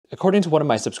according to one of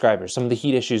my subscribers, some of the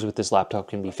heat issues with this laptop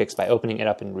can be fixed by opening it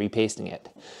up and repasting it.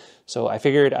 So I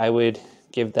figured I would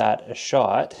give that a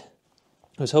shot.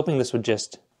 I was hoping this would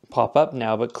just pop up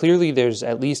now, but clearly there's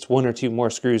at least 1 or 2 more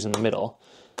screws in the middle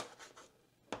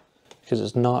because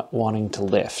it's not wanting to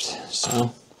lift.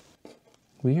 So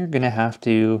we are gonna have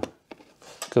to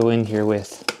go in here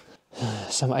with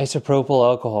some isopropyl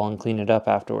alcohol and clean it up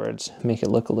afterwards. Make it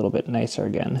look a little bit nicer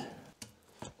again.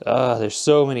 Ah, there's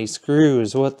so many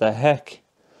screws, what the heck?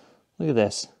 Look at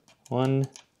this, 1,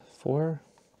 4,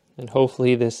 and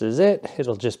hopefully this is it.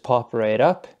 It'll just pop right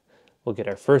up. We'll get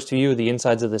our first view of the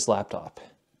insides of this laptop.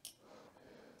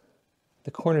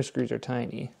 The corner screws are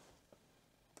tiny.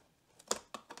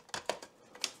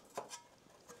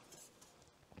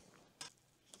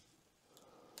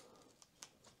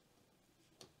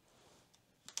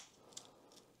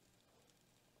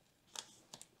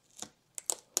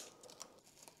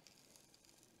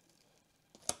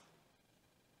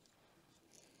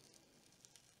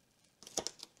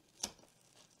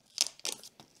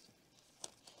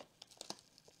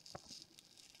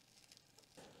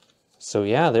 So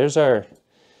yeah, there's our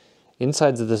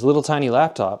insides of this little tiny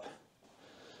laptop.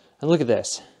 And look at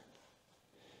this.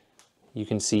 You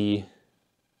can see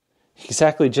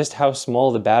exactly just how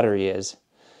small the battery is.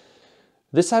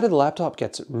 This side of the laptop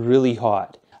gets really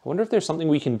hot. I wonder if there's something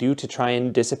we can do to try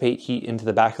and dissipate heat into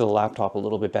the back of the laptop a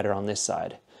little bit better on this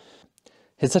side.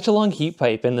 It's such a long heat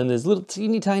pipe, and then this little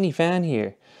teeny tiny fan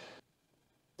here.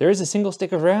 There is a single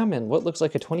stick of RAM and what looks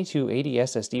like a 2280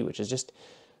 SSD, which is just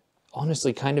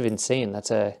honestly kind of insane.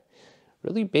 That's a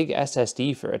really big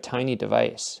SSD for a tiny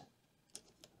device.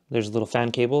 There's a little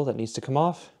fan cable that needs to come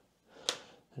off,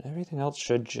 and everything else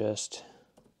should just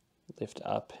lift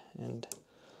up and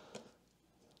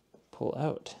pull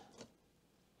out.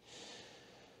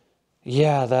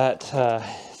 Yeah, that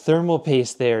thermal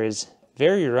paste there is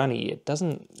very runny. It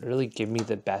doesn't really give me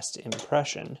the best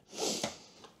impression.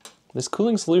 This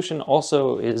cooling solution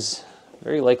also is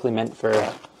very likely meant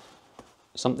for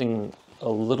something a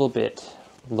little bit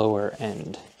lower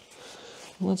end.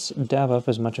 Let's dab up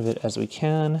as much of it as we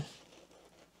can.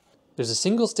 There's a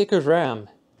single stick of RAM,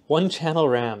 1 channel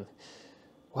RAM.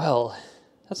 Well,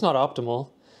 that's not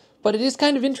optimal, but it is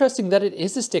kind of interesting that it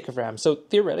is a stick of RAM, so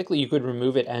theoretically you could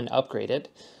remove it and upgrade it.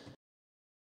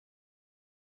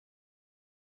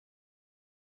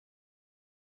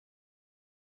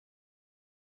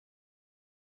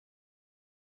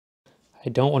 I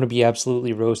don't want to be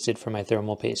absolutely roasted for my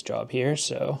thermal paste job here,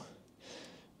 so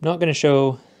I'm not going to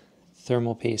show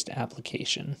thermal paste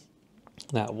application.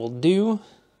 That will do.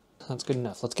 That's good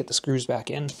enough. Let's get the screws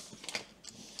back in.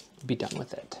 Be done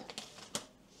with it.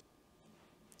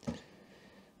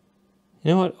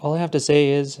 You know what? All I have to say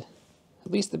is,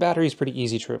 at least the battery is pretty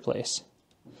easy to replace.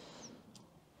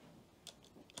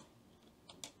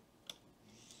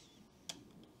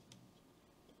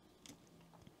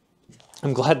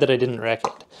 I'm glad that I didn't wreck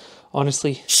it.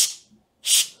 Honestly,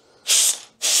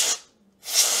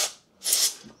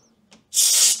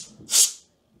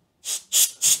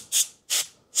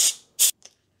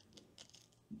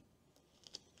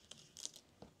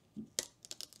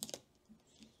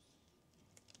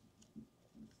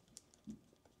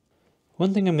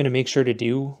 one thing I'm going to make sure to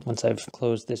do once I've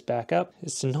closed this back up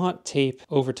is to not tape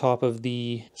over top of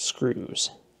the screws.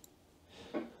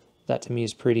 That to me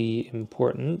is pretty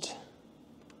important.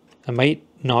 I might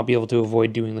not be able to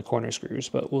avoid doing the corner screws,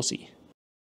 but we'll see.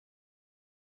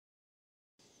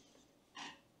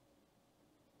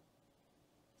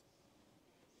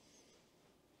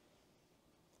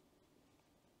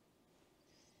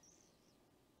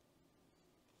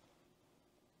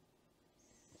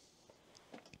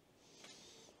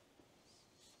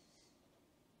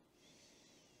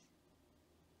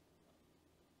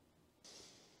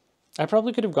 I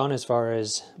probably could have gone as far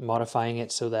as modifying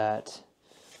it so that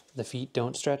the feet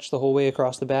don't stretch the whole way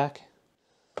across the back.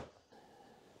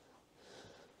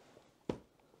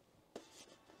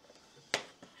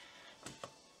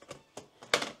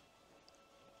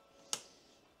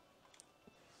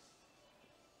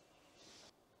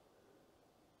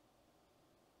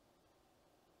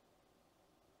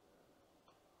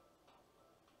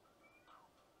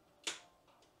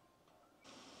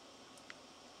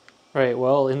 Right,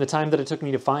 well, in the time that it took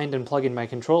me to find and plug in my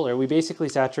controller, we basically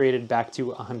saturated back to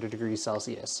 100 degrees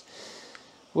Celsius,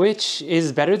 which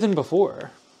is better than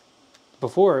before.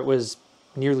 Before, it was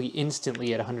nearly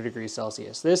instantly at 100 degrees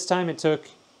Celsius. This time it took,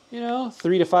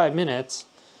 3 to 5 minutes.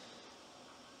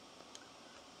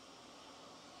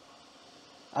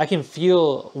 I can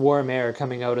feel warm air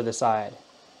coming out of the side.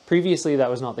 Previously, that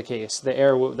was not the case. The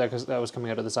air that was coming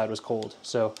out of the side was cold.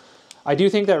 So I do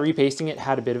think that repasting it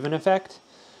had a bit of an effect.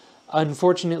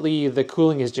 Unfortunately, the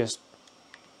cooling is just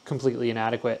completely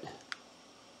inadequate.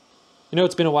 You know,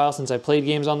 it's been a while since I played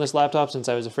games on this laptop, since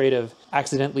I was afraid of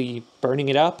accidentally burning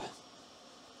it up.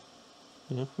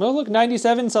 You know? Oh, look,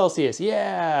 97 Celsius.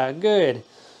 Yeah, good.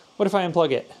 What if I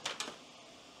unplug it?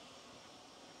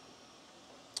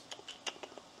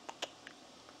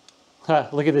 Ha,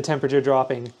 look at the temperature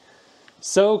dropping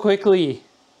so quickly.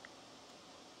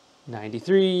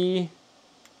 93.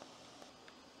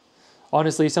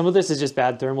 Honestly, some of this is just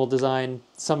bad thermal design.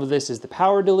 Some of this is the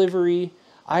power delivery.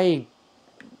 I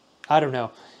don't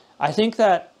know. I think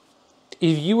that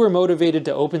if you were motivated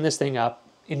to open this thing up,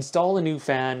 install a new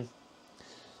fan,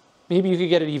 maybe you could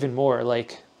get it even more.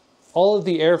 Like, all of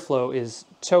the airflow is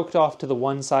choked off to the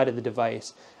one side of the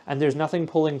device, and there's nothing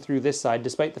pulling through this side,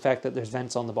 despite the fact that there's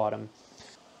vents on the bottom.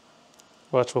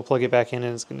 Watch, we'll plug it back in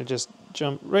and it's going to just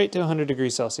jump right to 100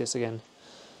 degrees Celsius again.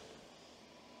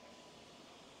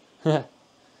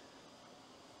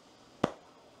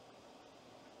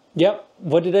 Yep,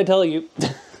 what did I tell you?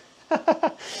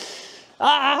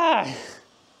 Ah!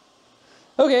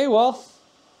 Okay, well,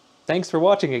 thanks for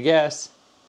watching, I guess.